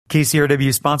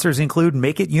KCRW sponsors include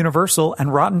Make It Universal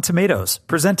and Rotten Tomatoes,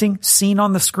 presenting Scene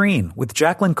on the Screen with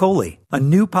Jacqueline Coley, a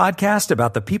new podcast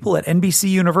about the people at NBC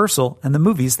Universal and the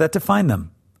movies that define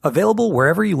them. Available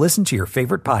wherever you listen to your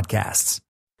favorite podcasts.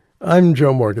 I'm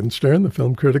Joe Morgenstern, the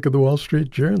film critic of the Wall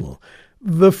Street Journal.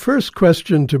 The first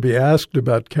question to be asked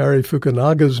about Cary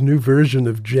Fukunaga's new version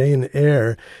of Jane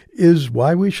Eyre is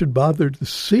why we should bother to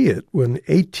see it when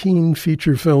 18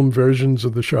 feature film versions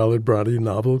of the Charlotte Bronte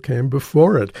novel came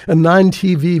before it, and 9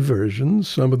 TV versions,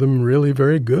 some of them really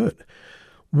very good.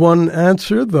 One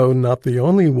answer, though not the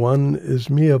only one, is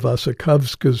Mia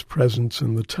Wasikowska's presence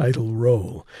in the title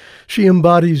role. She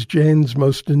embodies Jane's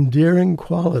most endearing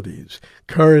qualities: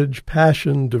 courage,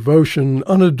 passion, devotion,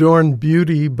 unadorned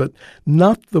beauty, but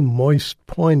not the moist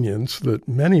poignance that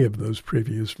many of those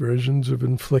previous versions have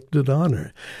inflicted on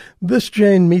her. This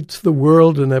Jane meets the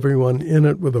world and everyone in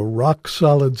it with a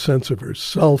rock-solid sense of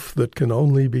herself that can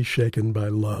only be shaken by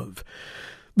love.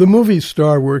 The movie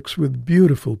star works with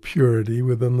beautiful purity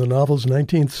within the novel's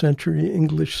 19th century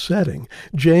English setting.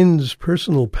 Jane's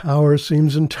personal power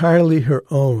seems entirely her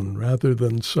own, rather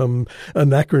than some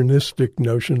anachronistic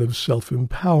notion of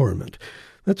self-empowerment.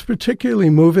 That's particularly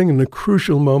moving in a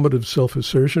crucial moment of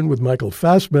self-assertion with Michael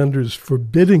Fassbender's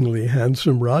forbiddingly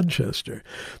handsome Rochester.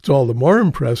 It's all the more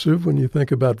impressive when you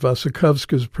think about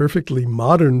Wasikowska's perfectly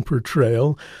modern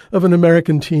portrayal of an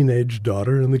American teenage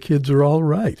daughter, and the kids are all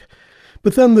right.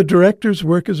 But then the director's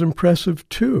work is impressive,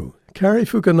 too. Cary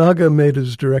Fukunaga made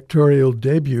his directorial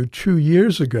debut 2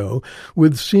 years ago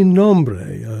with Sin Nombre,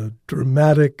 a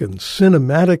dramatic and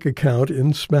cinematic account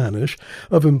in Spanish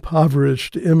of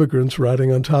impoverished immigrants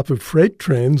riding on top of freight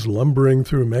trains lumbering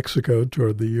through Mexico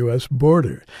toward the U.S.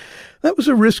 border. That was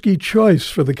a risky choice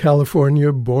for the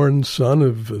California-born son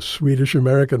of a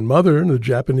Swedish-American mother and a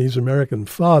Japanese-American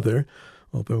father,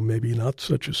 although maybe not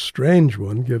such a strange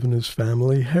one given his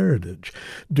family heritage.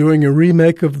 Doing a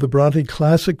remake of the Bronte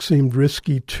classic seemed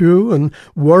risky too, and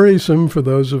worrisome for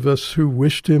those of us who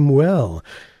wished him well.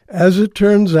 As it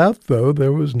turns out, though,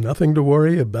 there was nothing to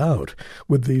worry about.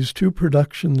 With these 2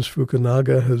 productions,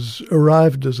 Fukunaga has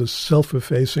arrived as a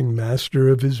self-effacing master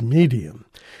of his medium.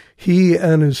 He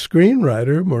and his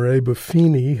screenwriter, Morey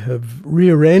Buffini, have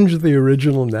rearranged the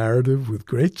original narrative with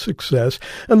great success,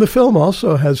 and the film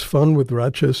also has fun with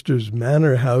Rochester's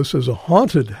manor house as a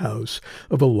haunted house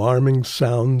of alarming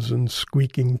sounds and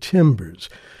squeaking timbers.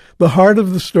 The heart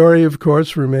of the story, of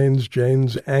course, remains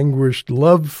Jane's anguished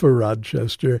love for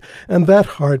Rochester, and that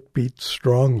heart beats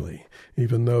strongly.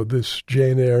 Even though this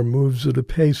Jane Eyre moves at a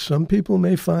pace some people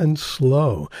may find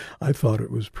slow, I thought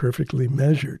it was perfectly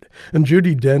measured. And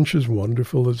Judi Dench is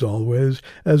wonderful as always,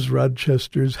 as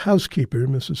Rochester's housekeeper,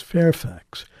 Mrs.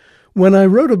 Fairfax. When I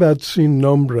wrote about Sin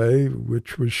Nombre,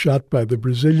 which was shot by the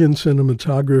Brazilian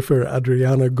cinematographer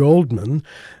Adriana Goldman,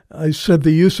 I said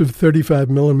the use of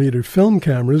 35mm film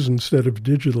cameras instead of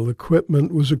digital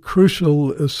equipment was a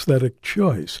crucial aesthetic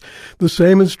choice. The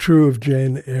same is true of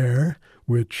Jane Eyre,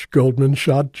 which Goldman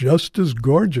shot just as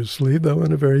gorgeously, though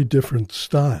in a very different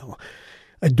style.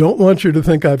 I don't want you to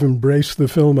think I've embraced the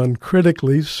film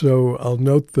uncritically, so I'll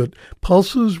note that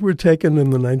pulses were taken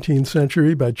in the 19th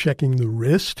century by checking the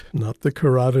wrist, not the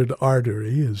carotid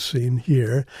artery, as seen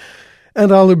here,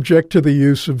 and I'll object to the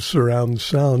use of surround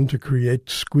sound to create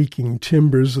squeaking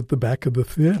timbers at the back of the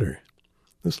theater.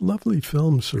 This lovely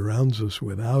film surrounds us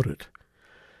without it.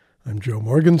 I'm Joe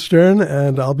Morgenstern,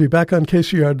 and I'll be back on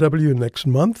KCRW next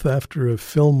month after a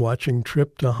film-watching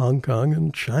trip to Hong Kong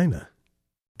and China.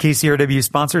 KCRW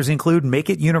sponsors include Make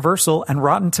It Universal and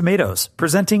Rotten Tomatoes,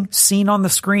 presenting Scene on the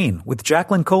Screen with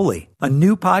Jacqueline Coley, a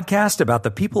new podcast about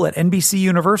the people at NBC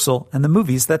Universal and the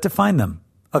movies that define them.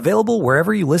 Available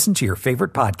wherever you listen to your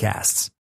favorite podcasts.